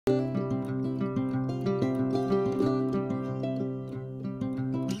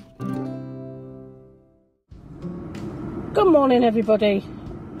Good morning, everybody.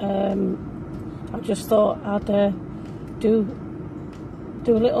 I just thought I'd do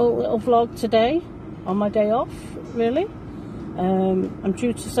a little vlog today on my day off. Really, I'm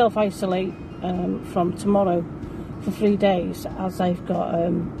due to self-isolate from tomorrow for 3 days, as I've got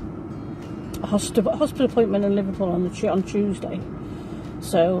a hospital appointment in Liverpool on Tuesday.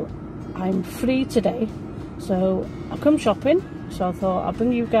 So I'm free today. So I've come shopping. So I thought I'll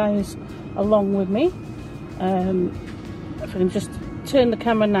bring you guys along with me. If I can just turn the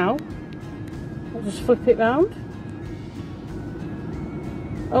camera now, I'll just flip it round.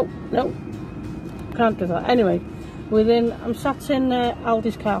 Oh no, can't do that. Anyway, I'm sat in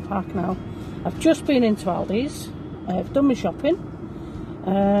Aldi's car park now. I've just been into Aldi's. I've done my shopping,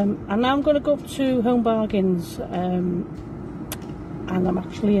 and now I'm going to go up to Home Bargains, and I'm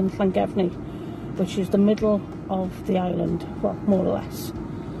actually in Anglesey, which is the middle of the island, well, more or less.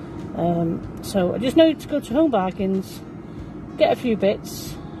 So I just need to go to Home Bargains, get a few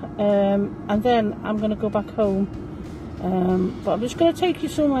bits, and then I'm going to go back home. But I'm just going to take you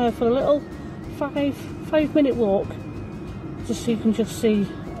somewhere for a little five-minute walk, just so you can just see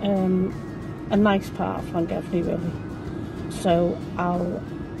a nice part of Anglesey, really. So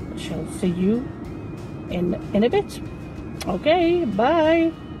shall see you in a bit. Okay,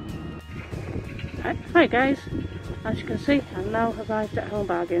 bye. Hi guys, as you can see, I've now arrived at Home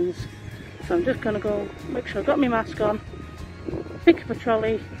Bargains. So I'm just going to go make sure I've got my mask on, pick up a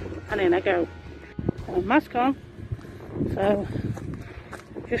trolley, and in I go. Mask on. So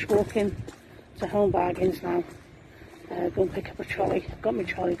just walking to Home Bargains now. Go and pick up a trolley. I've got my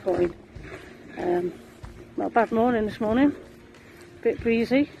trolley coin. Not a bad morning this morning. Bit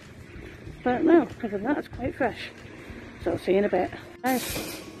breezy, but no, other than that it's quite fresh. So I'll see you in a bit.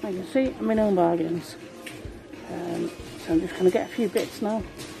 Guys, as you can see, I'm in Home Bargains. So I'm just going to get a few bits now,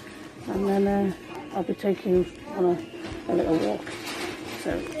 and then I'll be taking you on a little walk.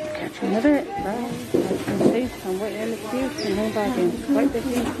 So catch you in a bit. Bye. As you can see, I'm waiting in the queue in Home Bargains. Quite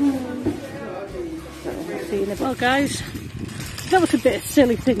busy. So I'll see you in a bit. Well guys, that was a bit of a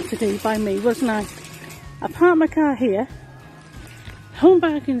silly thing to do by me, wasn't I? I parked my car here. Home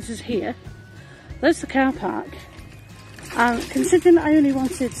Bargains is here. There's the car park. And considering I only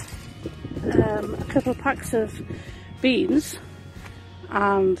wanted a couple of packs of beans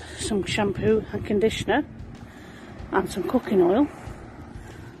and some shampoo and conditioner and some cooking oil,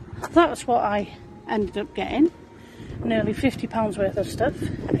 that's what I ended up getting. Nearly £50 worth of stuff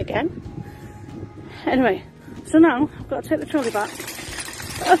again. Anyway, so now I've got to take the trolley back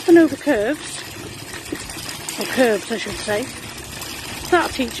up and over curves, or curbs I should say. That'll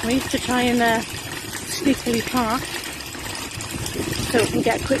teach me to try and sneakily park, so we can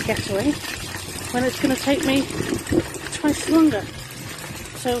get a quick getaway when it's going to take me twice longer.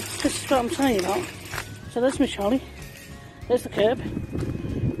 So this is what I'm telling you about. So there's my trolley, there's the curb.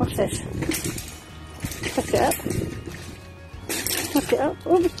 What's this? Lift it up. Lift it up.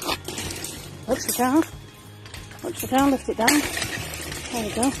 Oh. Watch the car. Watch the car, lift it down. There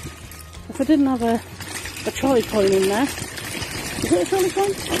we go. If I didn't have a trolley coin in there, is it a trolley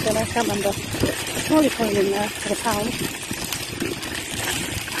coin? I don't know, I can't remember. A trolley coin in there for £1.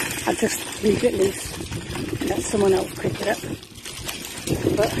 I'd just leave it loose and let someone else pick it up.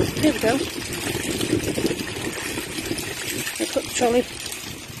 But here we go. I'll put the trolley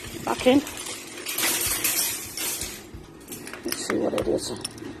back in. Let's see what it is.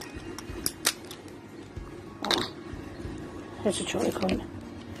 Ah, there's a trolley coin.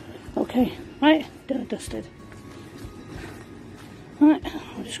 Okay, right, done and dusted. Right,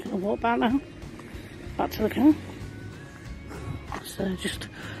 I'm just going to walk back now. Back to the car. So just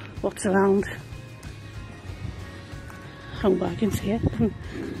walked around Home Bargains here in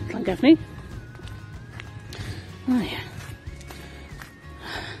Anglesey. Right.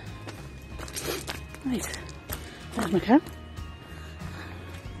 Right, there's my car.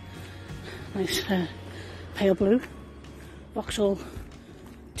 Nice pale blue Vauxhall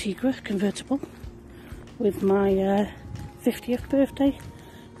Tigra convertible with my 50th birthday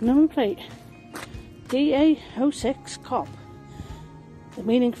number plate, DA06 Cop. The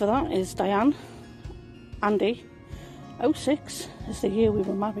meaning for that is Diane, Andy, 06 is the year we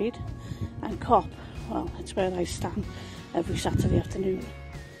were married, and Cop, well, it's where I stand every Saturday afternoon,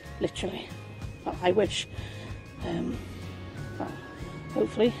 literally. Well, I wish. Well,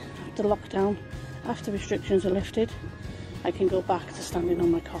 hopefully after lockdown, after restrictions are lifted, I can go back to standing on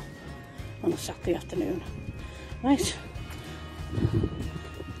my Cop on a Saturday afternoon. Right.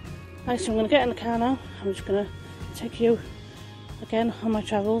 Right, so I'm going to get in the car now. I'm just going to take you again on my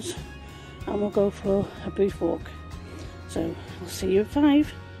travels, and we'll go for a brief walk. So I'll see you at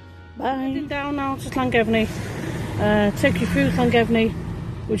 5. Bye. Heading down now to Anglesey. take you through Llangefni,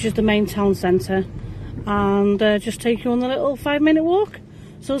 which is the main town centre, and just take you on a little 5-minute walk.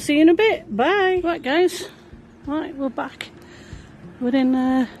 So I'll see you in a bit. Bye. Right guys, right, we're back. We're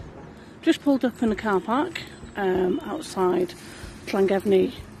in, just pulled up in the car park outside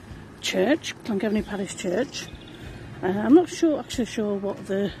Llangefni Church, Llangefni Parish Church. I'm not actually sure what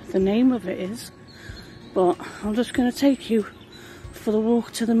the name of it is, but I'm just going to take you for the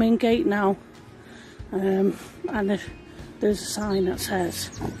walk to the main gate now. And there's a sign that says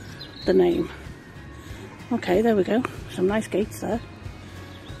the name. Okay, there we go. Some nice gates there.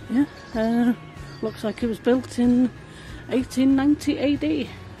 Yeah, looks like it was built in 1890 AD.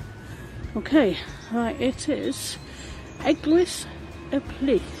 Okay, right, it is Anglesey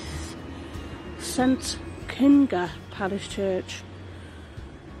St Kinga Parish Church.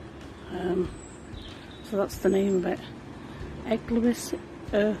 So that's the name of it. Anglesey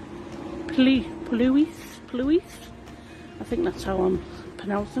Pluith. I think that's how I'm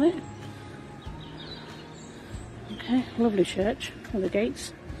pronouncing it. Okay, lovely church with the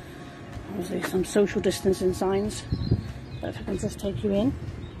gates. Obviously some social distancing signs, but if I can just take you in.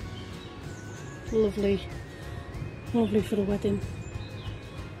 Lovely, lovely for the wedding.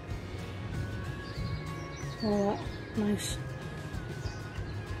 All that nice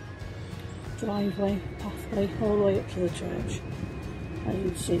driveway, pathway all the way up to the church. As you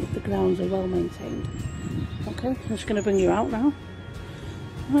can see, the grounds are well maintained. Okay, I'm just going to bring you out now.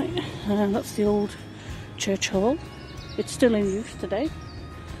 Right, that's the old church hall. It's still in use today.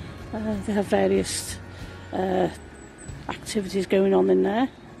 They have various activities going on in there.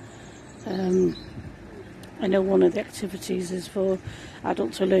 I know one of the activities is for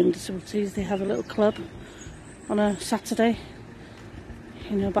adults with learning disabilities. They have a little club on a Saturday.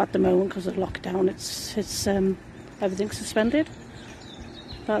 You know, but at the moment, because of lockdown, it's everything's suspended.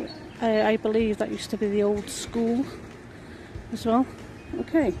 But I believe that used to be the old school as well.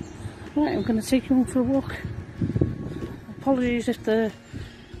 Okay, right, I'm going to take you on for a walk. Apologies if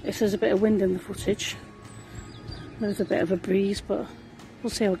there's a bit of wind in the footage. There's a bit of a breeze, but we'll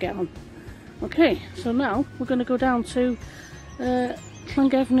see how we get on. Okay, so now we're going to go down to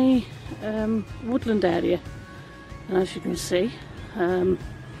Llangefni woodland area, and as you can see,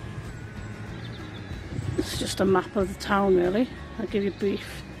 it's just a map of the town really. I'll give you a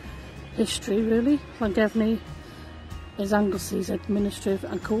brief history really. Llangefni is Anglesey's administrative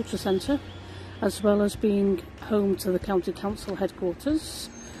and culture centre, as well as being home to the county council headquarters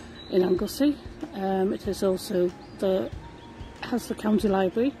in Anglesey. It is also has the county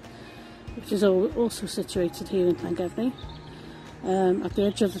library, which is also situated here in Llangefni. At the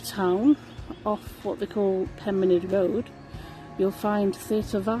edge of the town, off what they call Penmynydd Road, you'll find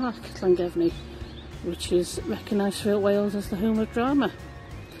Theatr Fach Llangefni, which is recognised throughout Wales as the home of drama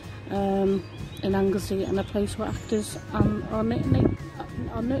in Anglesey, and a place where actors are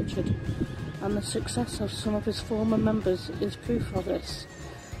nurtured, and the success of some of his former members is proof of this.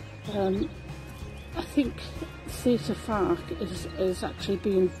 I think Theatr Fach is actually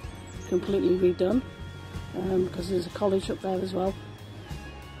being completely redone, because there's a college up there as well,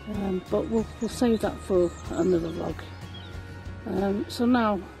 but we'll save that for another vlog. So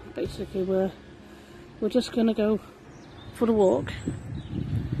now basically we're just going to go for the walk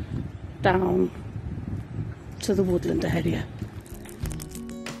down to the woodland area.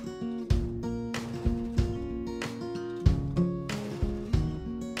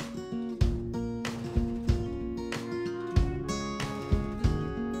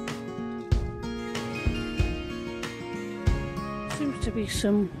 Seems to be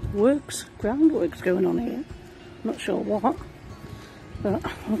some groundworks going on here. Not sure what. But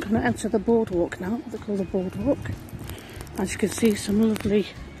I'm going to enter the boardwalk now, what they call the boardwalk. As you can see, some lovely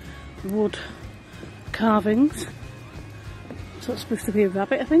wood carvings. So it's supposed to be a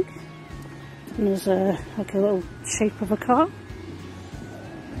rabbit, I think. And there's like a little shape of a car.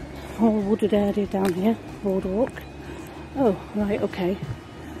 Whole wooded area down here, boardwalk. Oh, right, okay.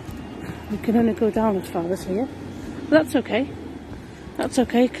 We can only go down as far as here. But that's okay. That's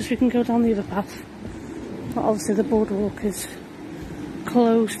okay, because we can go down the other path. But obviously the boardwalk is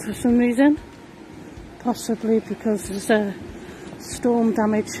closed for some reason, possibly because there's storm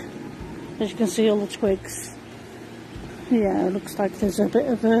damage. As you can see, all the twigs. Yeah, it looks like there's a bit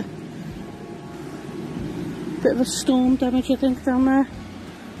of a storm damage, I think, down there.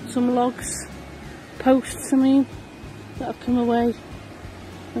 Some logs, posts, I mean, that have come away,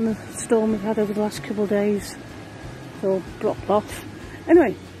 and the storm we've had over the last couple of days. It's all dropped off.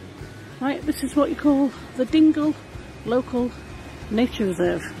 Anyway, right, this is what you call the Dingle Local Nature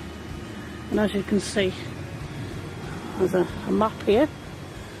Reserve, and as you can see, there's a map here,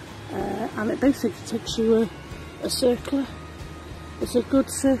 and it basically takes you a circular. It's a good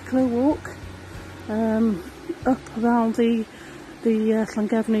circular walk up around the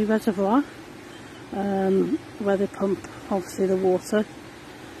Llangefni reservoir, where they pump obviously the water.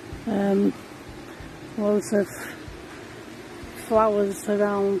 Loads of flowers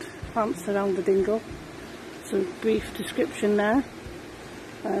around, plants around the dingle. Some brief description there.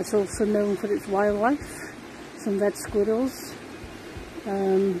 It's also known for its wildlife, some red squirrels.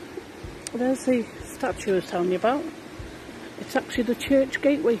 There's the statue I was telling you about. It's actually the church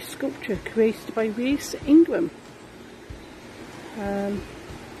gateway sculpture created by Rhys Ingram.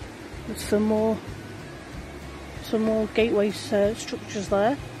 There's some more gateway structures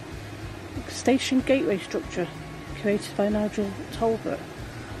there. Station gateway structure created by Nigel Talbot.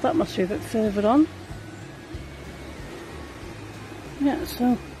 That must be a bit further on. Yeah,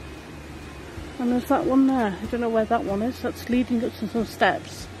 so, and there's that one there. I don't know where that one is. That's leading up to some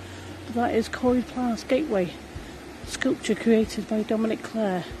steps. But that is Coed Plas Gateway sculpture created by Dominic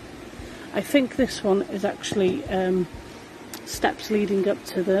Clare. I think this one is actually steps leading up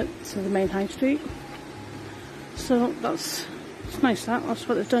to the main high street. So it's nice that's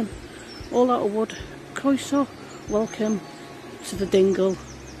what they've done. All out of wood. Croeso, welcome to the Dingle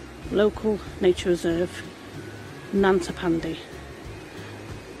Local Nature Reserve, Nantapandi.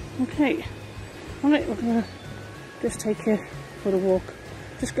 Okay, alright, we're gonna just take you for a walk.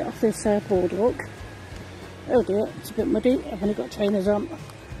 Just get off this boardwalk. Oh dear, it's a bit muddy. I've only got trainers on.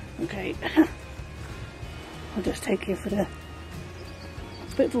 Okay, I'll just take you for a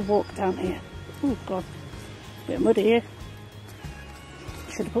bit of a walk down here. Oh god, a bit muddy here.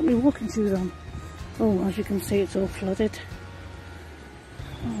 Should have put my walking shoes on. Oh, as you can see, it's all flooded.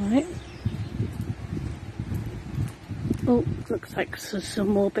 Alright. Oh, looks like there's some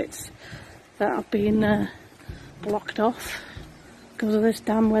more bits that have been blocked off because of this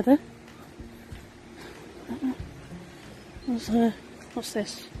damn weather. What's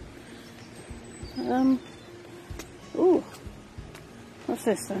this? Oh, what's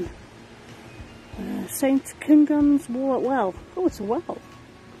this then? St. Cungan's well. Oh, it's a well.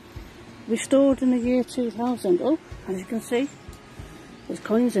 Restored in the year 2000. Oh, as you can see, there's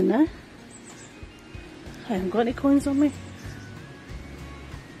coins in there. I haven't got any coins on me.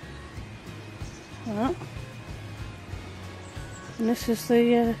 Right. And this is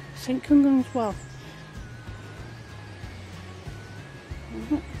the St. Cungan's well.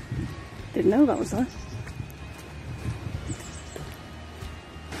 Didn't know that was there.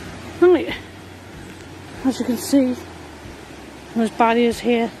 Right, as you can see, there's barriers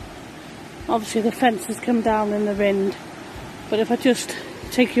here. Obviously the fence has come down in the wind, but if I just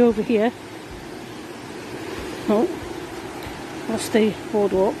take you over here, oh, that's the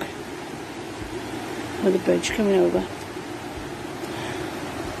boardwalk with the bridge coming over.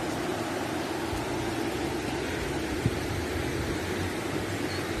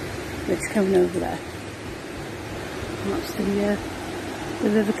 Bridge coming over there. And that's the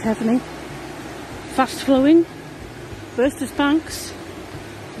River Kevney. Fast flowing, burst its banks.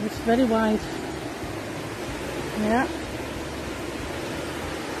 It's very wide. Yeah.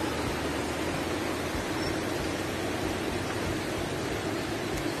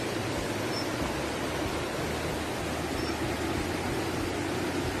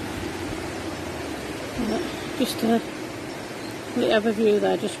 Just a little overview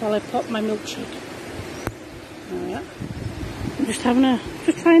there, just while I pop my milkshake. Oh yeah. I'm just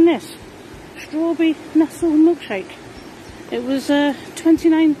trying this strawberry nestle milkshake. It was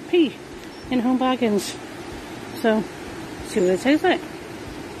 29p in Home Bargains. So, see what it tastes like.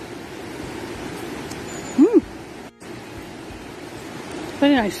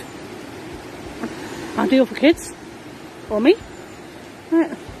 Very nice. Ideal for kids or me.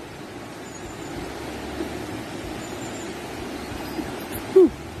 Right.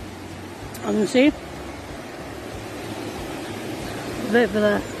 As you can see,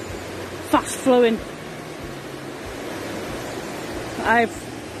 the fast flowing.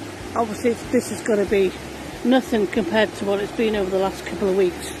 Obviously this is going to be nothing compared to what it's been over the last couple of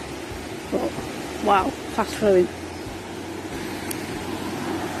weeks, but wow, fast flowing.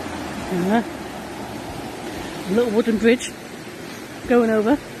 A little wooden bridge going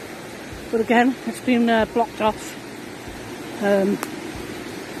over, but again it's been blocked off.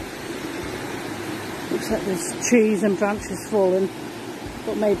 Looks like there's trees and branches falling,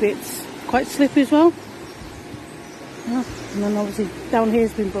 but maybe it's quite slippy as well. Yeah. And then obviously down here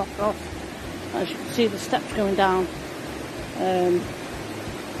has been blocked off. As you can see, the steps going down.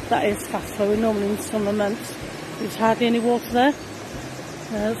 That is fast flowing. Normally in summer months there's hardly any water there.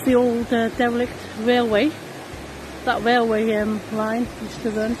 It's the old derelict railway. That railway line used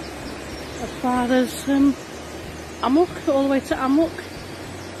to run as far as Amok, all the way to Amok,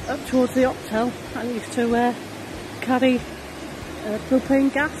 up towards the Optel. I used to carry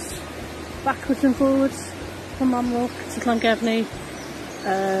propane gas backwards and forwards from Amok to Llangefni,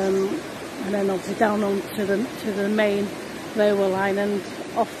 and then obviously down onto the main railway line and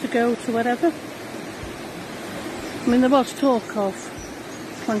off to go to wherever. I mean, there was talk of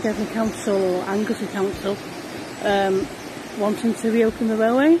Llangefni Council or Anglesey Council wanting to reopen the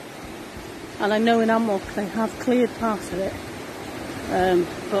railway, and I know in Amok they have cleared part of it,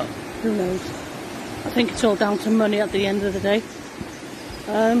 but who knows. I think it's all down to money at the end of the day.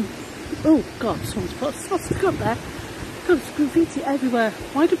 Oh god, someone's put a swastika up there. God, there's graffiti everywhere.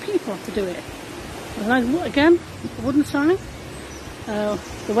 Why do people have to do it? And again, a wooden sign.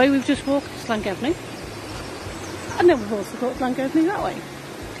 The way we've just walked is Llangefni, and then we've also got Llangefni that way.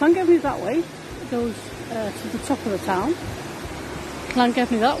 Llangefni that way goes to the top of the town.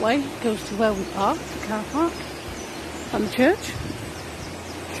 Llangefni that way goes to where we park, the car park, and the church.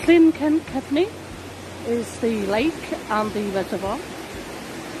 Llangefni is the lake and the reservoir.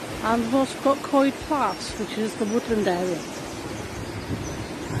 And we've also got Coed Plas, which is the woodland area.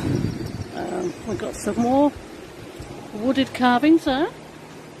 We've got some more wooded carvings there.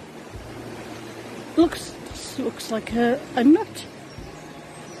 Looks like a nut,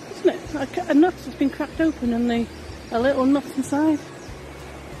 isn't it? Like a nut that's been cracked open and a little nut inside.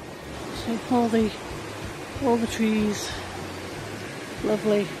 So all the trees,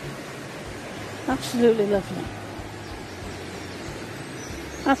 lovely, absolutely lovely.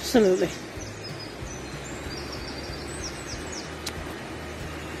 Absolutely.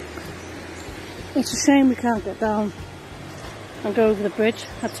 It's a shame we can't get down and go over the bridge.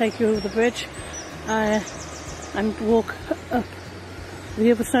 I'd take you over the bridge and walk up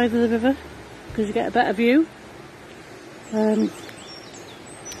the other side of the river because you get a better view. So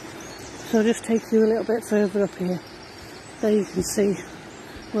I'll just take you a little bit further up here. There you can see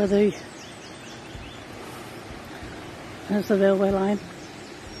where there's the railway line.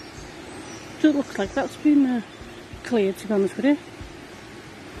 It looks like that's been cleared, to be honest with you.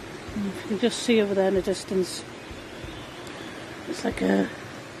 And you can just see over there in the distance, it's like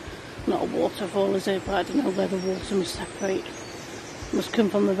not a waterfall, is it? But I don't know where the water must separate. It must come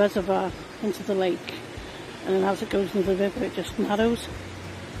from the reservoir into the lake, and then as it goes into the river it just narrows.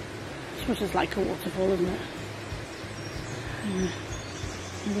 I suppose it's like a waterfall, isn't it?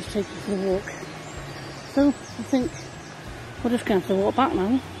 I'll just take you for a walk. So I think we're just going to have to walk back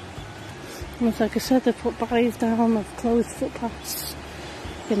now. And like I said, they've put barriers down, they've closed footpaths.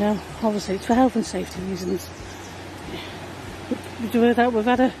 You know, obviously it's for health and safety reasons. We've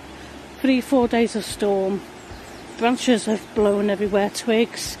had 3-4 days of storm. Branches have blown everywhere,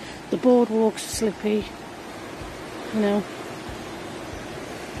 twigs, the boardwalks are slippy. You know,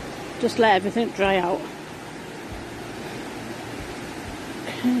 just let everything dry out.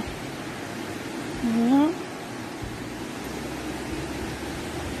 Okay. Yeah.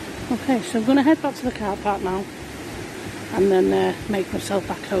 Okay, so I'm going to head back to the car park now and then make myself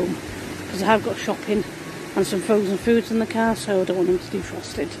back home because I have got shopping and some frozen foods in the car, so I don't want them to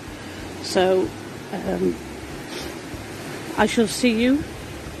defrosted. So I shall see you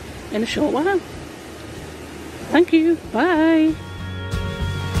in a short while. Thank you, bye.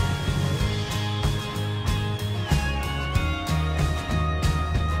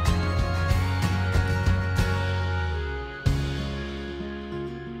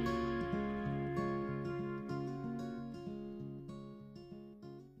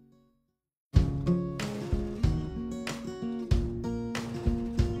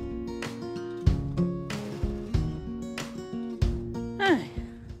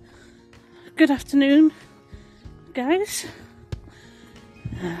 Good afternoon, guys.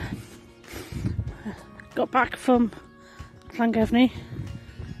 Got back from Llangefni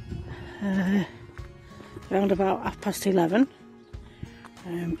around about 11:30.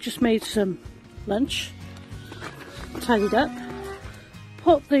 Just made some lunch, tidied up,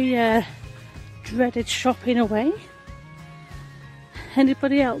 put the dreaded shopping away.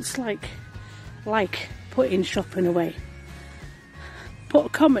 Anybody else like putting shopping away? Put a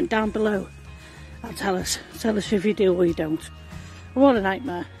comment down below. I'll tell us if you do or you don't. What a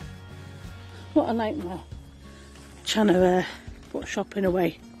nightmare. What a nightmare. Trying to put shopping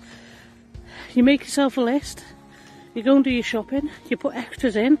away. You make yourself a list, you go and do your shopping, you put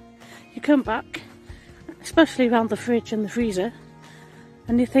extras in, you come back, especially around the fridge and the freezer,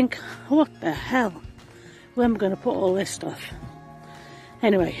 and you think, what the hell? Where am I going to put all this stuff?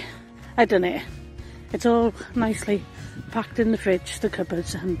 Anyway, I've done it. It's all nicely packed in the fridge, the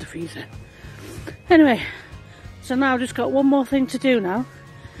cupboards and the freezer. Anyway, so now I've just got one more thing to do now.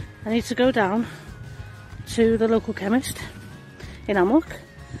 I need to go down to the local chemist in Anglesey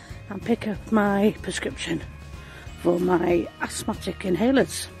and pick up my prescription for my asthmatic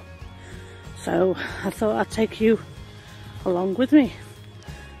inhalers. So I thought I'd take you along with me.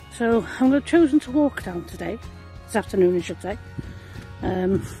 So I'm chosen to walk down today, this afternoon I should say.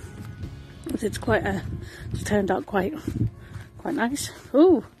 It's turned out quite nice.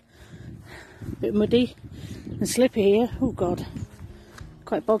 Ooh, a bit muddy and slippy here. Oh god,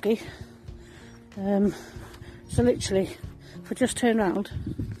 quite boggy. So literally, if I just turn around,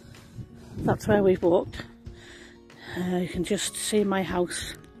 that's where we've walked. You can just see my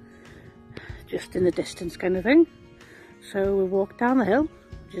house just in the distance kind of thing. So we walked down the hill,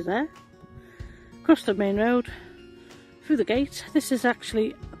 which is there, across the main road, through the gate. This is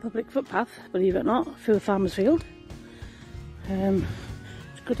actually a public footpath, believe it or not, through a farmer's field.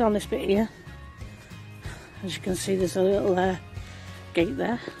 Let's go down this bit here. As you can see, there's a little gate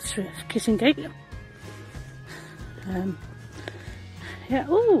there, it's a kissing gate. Yeah,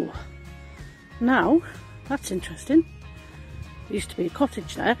 ooh, now that's interesting. There used to be a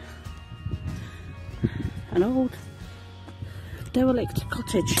cottage there, an old derelict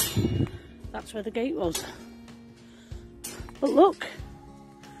cottage. That's where the gate was. But look,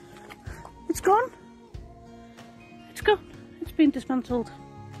 it's gone. It's gone. It's been dismantled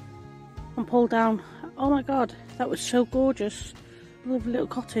and pulled down. Oh my god, that was so gorgeous. Lovely little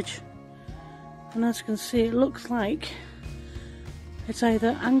cottage. And as you can see, it looks like it's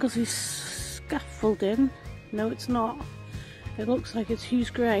either Anglesey scaffolding. No, it's not. It looks like it's Hughes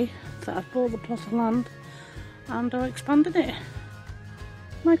Gray that have bought the plot of land and are expanding it.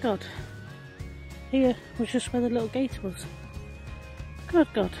 My god, here was just where the little gate was.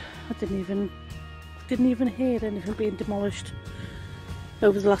 God, I didn't even hear anything being demolished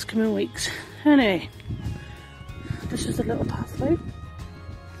over the last coming weeks. Anyway, this is the little pathway.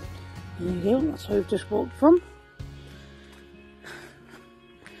 There you go, that's where we've just walked from.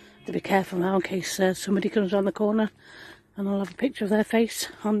 To be careful now in case somebody comes around the corner and I'll have a picture of their face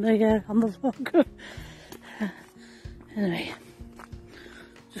on the vlog. Anyway,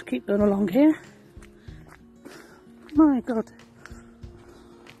 just keep going along here. My god,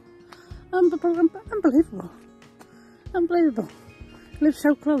 unbelievable, unbelievable. Live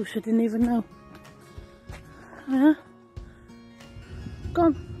so close, I didn't even know. Yeah,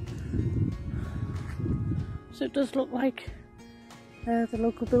 gone. So it does look like the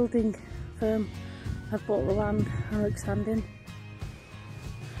local building firm have bought the land and are expanding.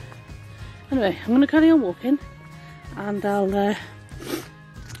 Anyway, I'm going to carry on walking and I'll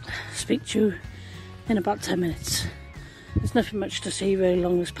speak to you in about 10 minutes. There's nothing much to see really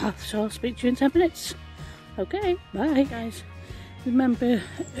along this path, so I'll speak to you in 10 minutes. Okay, bye guys. Remember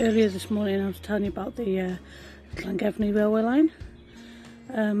earlier this morning I was telling you about the Anglesey railway line?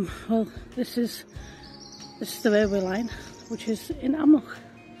 Well, this is the railway line, which is in Anglesey.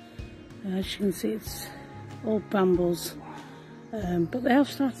 As you can see, it's all brambles, but they have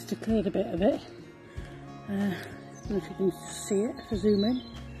started to clear a bit of it. I don't know if you can see it if I zoom in.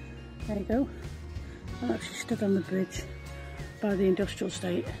 There you go. I actually stood on the bridge by the industrial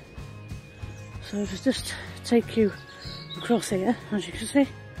estate. So if I just take you across here, as you can see,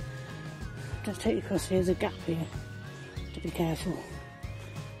 just take you across here, there's a gap here, to be careful.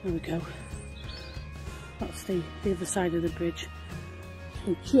 There we go. That's the other side of the bridge.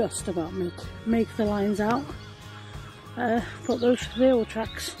 You can just about make the lines out. But those rail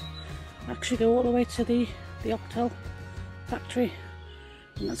tracks actually go all the way to the Octel factory,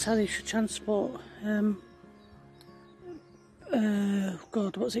 and that's how they should transport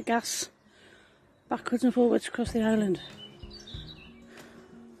God, what's it, gas backwards and forwards across the island.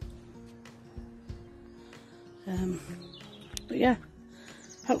 But yeah,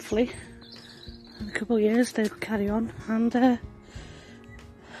 hopefully in a couple of years they'll carry on and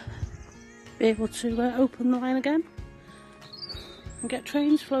be able to open the line again and get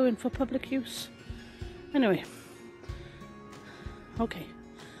trains flowing for public use. Anyway, okay,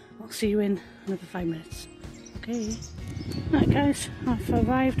 I'll see you in another 5 minutes. Okay, right guys, I've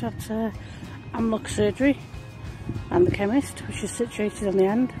arrived at Anglesey Surgery and the chemist, which is situated on the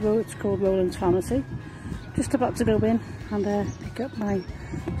end. It's called Roland's Pharmacy. Just about to go in and pick up my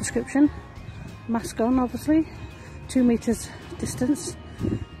prescription. Mask on, obviously, 2 meters distance,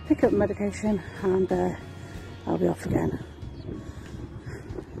 pick up medication, and I'll be off again.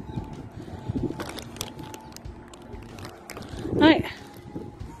 Right,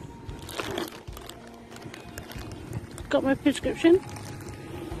 got my prescription.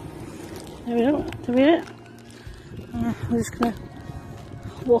 There we go, do we it? I'm just gonna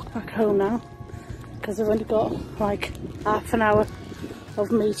walk back home now because I've only got like half an hour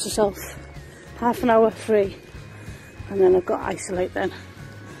of me to self half an hour free, and then I've got isolate then.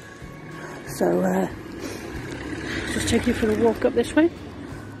 So just take you for a walk up this way.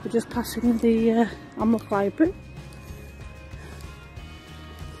 We're just passing the Amlwch Library.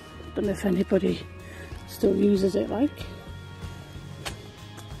 Don't know if anybody still uses it like.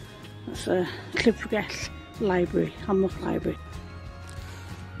 That's a Clipregell Library, Amlwch Library.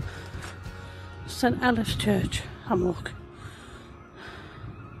 St Ellis Church, Amlwch.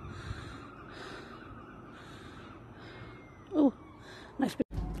 Oh, nice bit.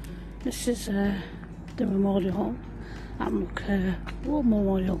 This is the Memorial Hall, Amlwch War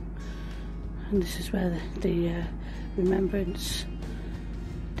Memorial, and this is where the Remembrance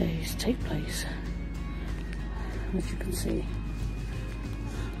Days take place. As you can see,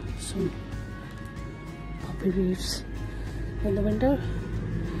 some poppy leaves in the window.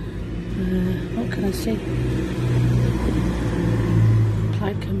 What can I see?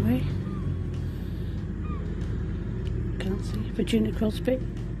 Clyde Cymru. Can't see. Virginia Crosby.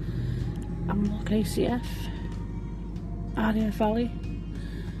 Amlwch ACF. Aria Valley.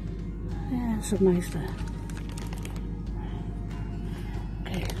 Yeah, some nice there.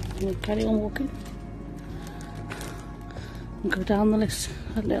 Okay, we'll carry on walking and go down this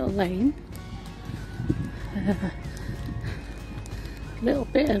little lane. A little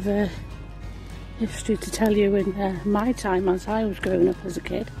bit of history to tell you in my time as I was growing up as a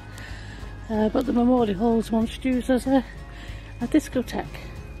kid. But the Memorial Hall was once used as a discotheque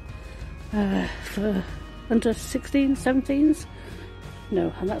for under 16s, 17s.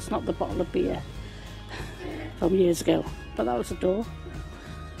 No, and that's not the bottle of beer from years ago, but that was the door.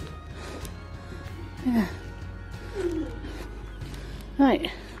 Yeah.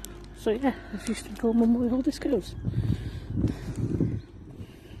 Right, so yeah, this used to be called Memorial Hall Discos.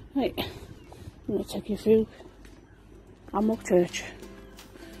 Right, I'm going to take you through Amlwch Church,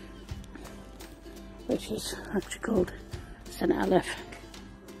 which is actually called St Ellis.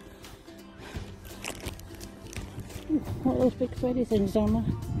 What are those big spready things down there?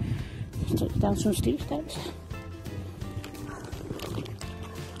 Just take you down some steep steps.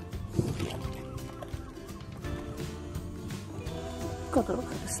 God, that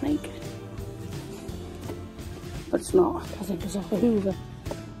looks like a snake. But it's not. I think it's like a hoover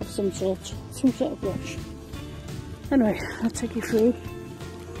of some sort of brush. Anyway, I'll take you through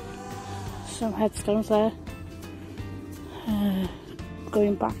some headstones there,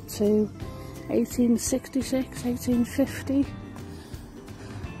 going back to 1866, 1850.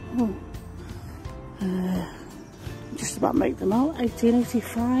 Just about make them out.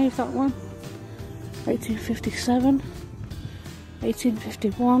 1885, that one. 1857,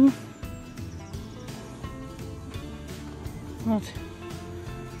 1851. Right.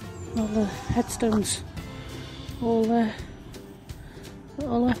 All the headstones all up.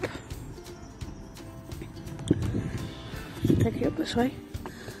 Take you up this way.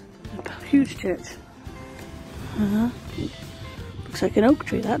 A huge church. Looks like an oak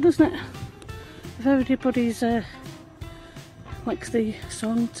tree, that, doesn't it? If everybody's likes the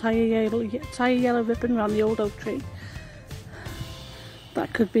song tie a yellow ribbon around the old oak tree,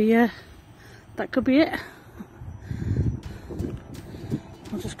 that could be it.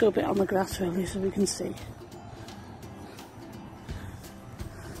 I'll just go a bit on the grass really so we can see.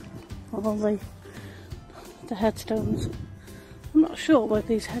 All the headstones. I'm not sure where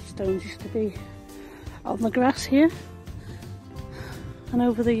these headstones used to be on the grass here, and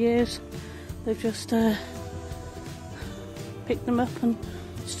over the years they've just picked them up and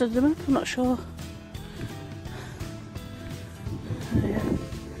stood them up. I'm not sure. Yeah.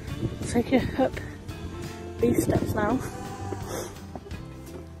 I'll take you up these steps now.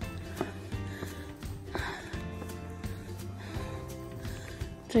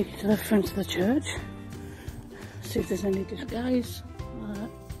 Take you to the front of the church, see if there's any guys.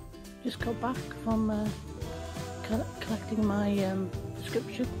 Just got back from collecting my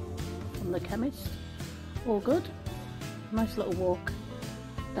prescription from the chemist. All good. Nice little walk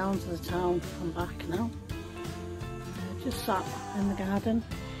down to the town and back now. Just sat in the garden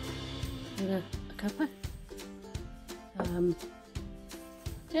with a cuppa.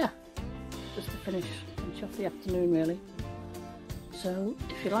 Yeah, just to finish off the afternoon really. So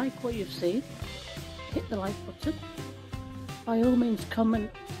if you like what you've seen, hit the like button. By all means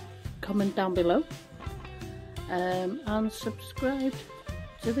comment down below, and subscribe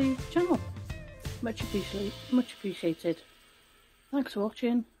to the channel. Much appreciated. Thanks for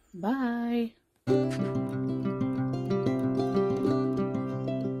watching. Bye.